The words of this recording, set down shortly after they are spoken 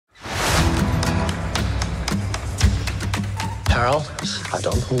Harold, I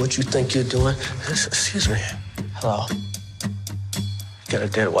don't know what you think you're doing. Excuse me. Hello. Got a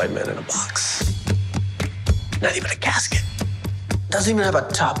dead white man in a box. Not even a casket. Doesn't even have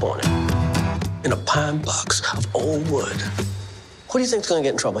a top on it. In a pine box of old wood. Who do you think's gonna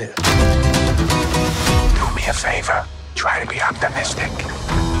get in trouble here? Do me a favor. Try to be optimistic.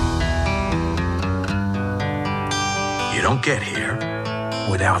 You don't get here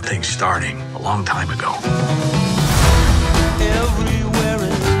without things starting a long time ago.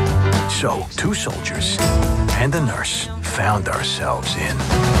 So, two soldiers and a nurse found ourselves in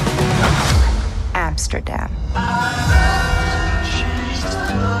Amsterdam.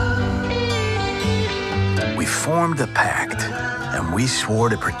 We formed a pact, and we swore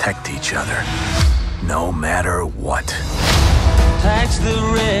to protect each other, no matter what. Tax the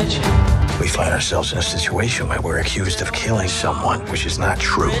rich. We find ourselves in a situation where we're accused of killing someone, which is not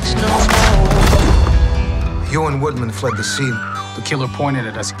true. You and Woodman fled the scene. The killer pointed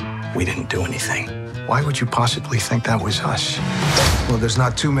at us. We didn't do anything. Why would you possibly think that was us? Well, there's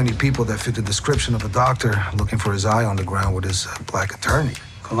not too many people that fit the description of a doctor looking for his eye on the ground with his black attorney.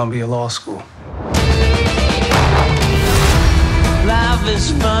 Columbia Law School. Life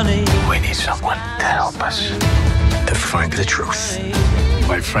is funny. We need someone to help us to find the truth.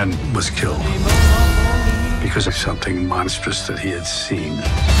 My friend was killed because of something monstrous that he had seen.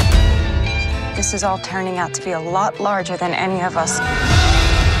 This is all turning out to be a lot larger than any of us.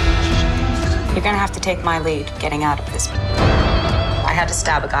 You're gonna have to take my lead getting out of this. I had to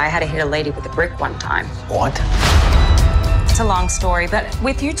stab a guy. I had to hit a lady with a brick one time. What? It's a long story, but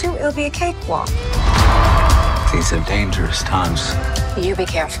with you two, it'll be a cakewalk. These are dangerous times. You be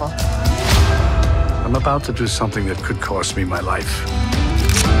careful. I'm about to do something that could cost me my life.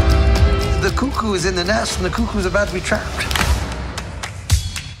 The cuckoo is in the nest, and the cuckoo's about to be trapped.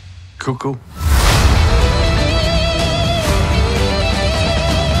 Cuckoo?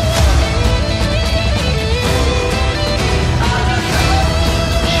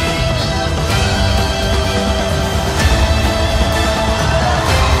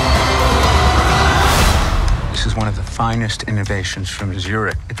 This is one of the finest innovations from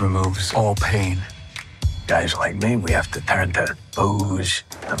Zurich. It removes all pain. Guys like me, we have to turn to booze,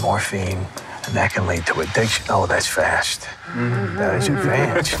 to morphine, and that can lead to addiction. Oh, that's fast. That is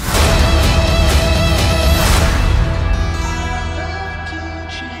advanced.